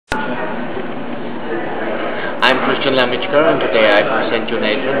Lamitschka, and today I present you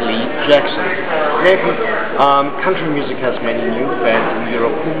Nathan Lee Jackson. Nathan, country music has many new fans in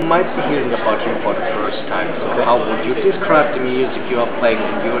Europe who might be hearing about you for the first time. So how would you describe the music you are playing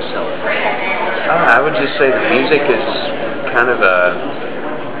in yourself? I would just say the music is kind of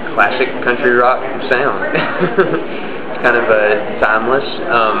a classic country rock sound. It's kind of timeless.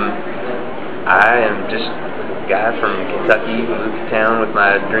 I am just a guy from Kentucky who moved to town with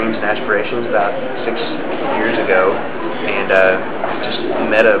my dreams and aspirations about 6 years ago, and just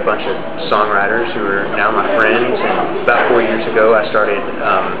met a bunch of songwriters who are now my friends. And about 4 years ago I started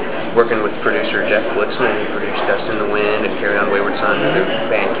working with producer Jeff Blitzman, who produced Dust in the Wind and Carry On Wayward Son and the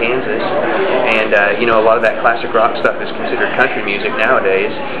band Kansas. And you know, a lot of that classic rock stuff is considered country music nowadays.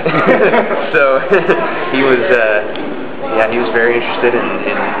 So he was very interested in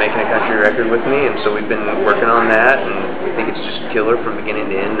making a country record with me, and so we've been working on that, and we think it's just killer from beginning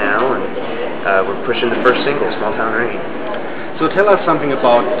to end now, and we're pushing the first single, Small Town Rain. So tell us something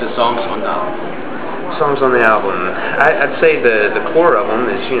about the songs on the album. Songs on the album. I'd say the core of them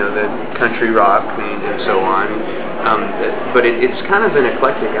is, you know, the country rock and so on, but it's kind of an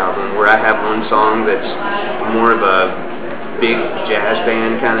eclectic album where I have one song that's more of a big jazz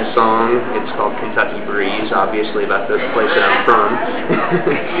band kind of song. It's called Kentucky Breeze, obviously about the place that I'm from.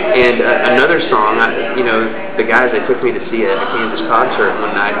 And another song, you know, the guys, they took me to see a Kansas concert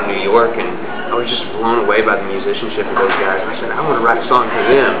one night in New York, and I was just blown away by the musicianship of those guys. I said, I want to write a song for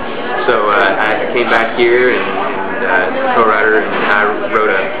them. So I came back here, and the co-writer and I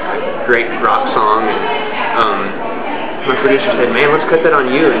wrote a great rock song, and my producer said, man, let's cut that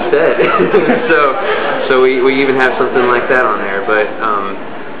on you instead. so we even have something like that on there. But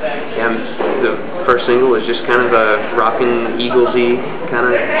yeah, the first single is just kind of a rockin' Eaglesy kind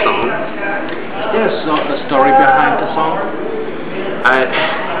of song. Is there a story behind the song?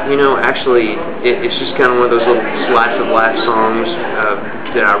 You know, actually, it's just kind of one of those little slice of life songs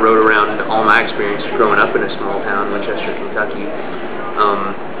that I wrote around all my experiences growing up in a small town, Winchester, Kentucky.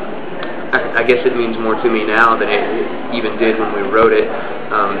 I guess it means more to me now than it even did when we wrote it.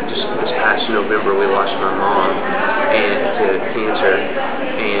 Just this past November, we lost my mom to cancer,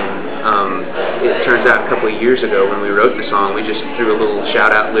 and it turns out a couple of years ago when we wrote the song, we just threw a little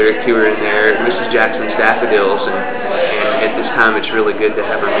shout-out lyric to her in there, Mrs. Jackson's Daffodils, and at this time it's really good to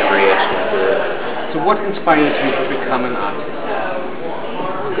have her memory etched into it. So what inspires you to become an artist?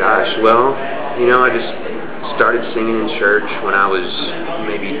 Oh gosh, well, you know, I just started singing in church when I was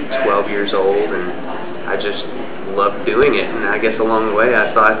maybe 12 years old, and I just loved doing it, and I guess along the way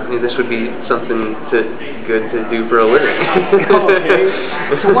I thought this would be something good to do for a living. Okay.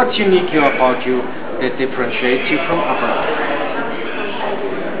 So what's unique about you that differentiates you from others?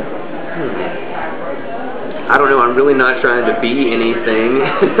 I don't know, I'm really not trying to be anything.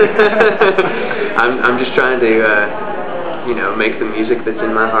 I'm just trying to you know, make the music that's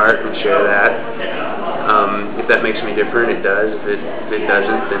in my heart and share that. If that makes me different, it does. If it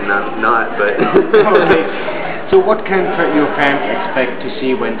doesn't, then I'm not. But okay. So what can your fans expect to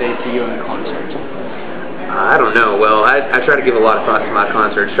see when they see you in concert? I don't know. Well, I try to give a lot of thought to my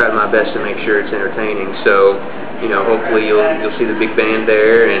concerts, try my best to make sure it's entertaining. So, you know, hopefully you'll see the big band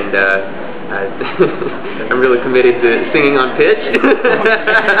there, and I'm really committed to singing on pitch.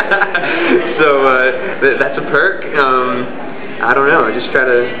 So that's a perk. I don't know, I just try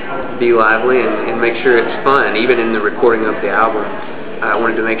to be lively and make sure it's fun. Even in the recording of the album, I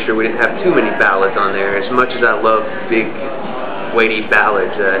wanted to make sure we didn't have too many ballads on there. As much as I love big, weighty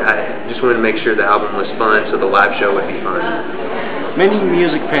ballads, I just wanted to make sure the album was fun, so the live show would be fun. Many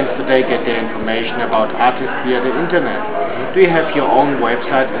music fans today get their information about artists via the internet. Do you have your own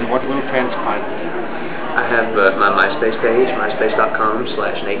website, and what will fans find? I have my MySpace page,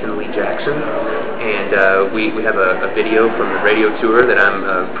 myspace.com/Nathan Lee Jackson, and we have a video from the radio tour that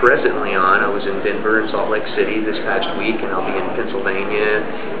I'm presently on. I was in Denver and Salt Lake City this past week, and I'll be in Pennsylvania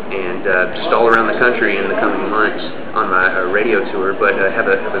and just all around the country in the coming months on my radio tour. But I have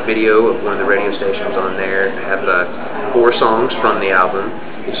a video of one of the radio stations on there. I have 4 songs from the album.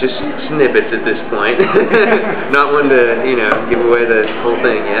 It's just snippets at this point. Not one to, you know, give away the whole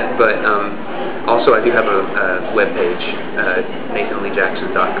thing yet, but also I do have a webpage,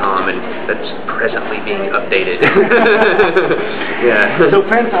 nathanleejackson.com, and that's presently being updated. Yeah. So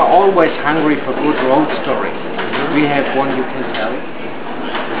fans are always hungry for good road stories. Do you have one you can tell?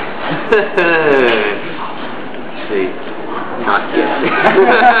 Let's see. Not yet.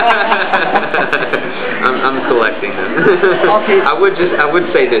 I'm collecting. expecting them. Okay. I would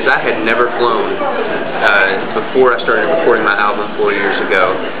say this: I had never flown before I started recording my album 4 years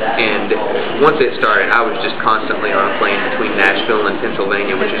ago, and once it started, I was just constantly on a plane between Nashville and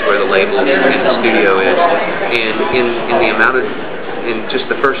Pennsylvania, which is where the label and the studio is. And in the amount of in just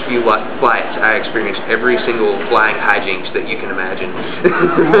the first few flights, I experienced every single flying hijinks that you can imagine.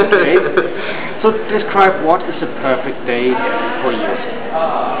 Okay. So describe what is a perfect day for you.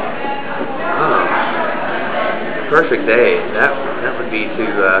 Perfect day. That would be to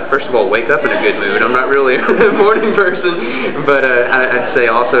first of all wake up in a good mood. I'm not really a morning person, but I'd say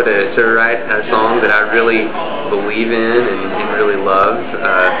also to write a song that I really believe in and really love.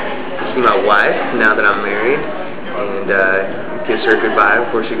 To see my wife now that I'm married, and kiss her goodbye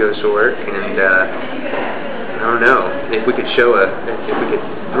before she goes to work, and I don't know, if we could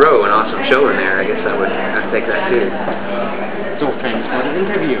throw an awesome show in there, I guess I'd take that too. So thanks for the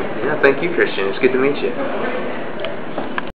interview. Yeah, thank you, Christian. It's good to meet you.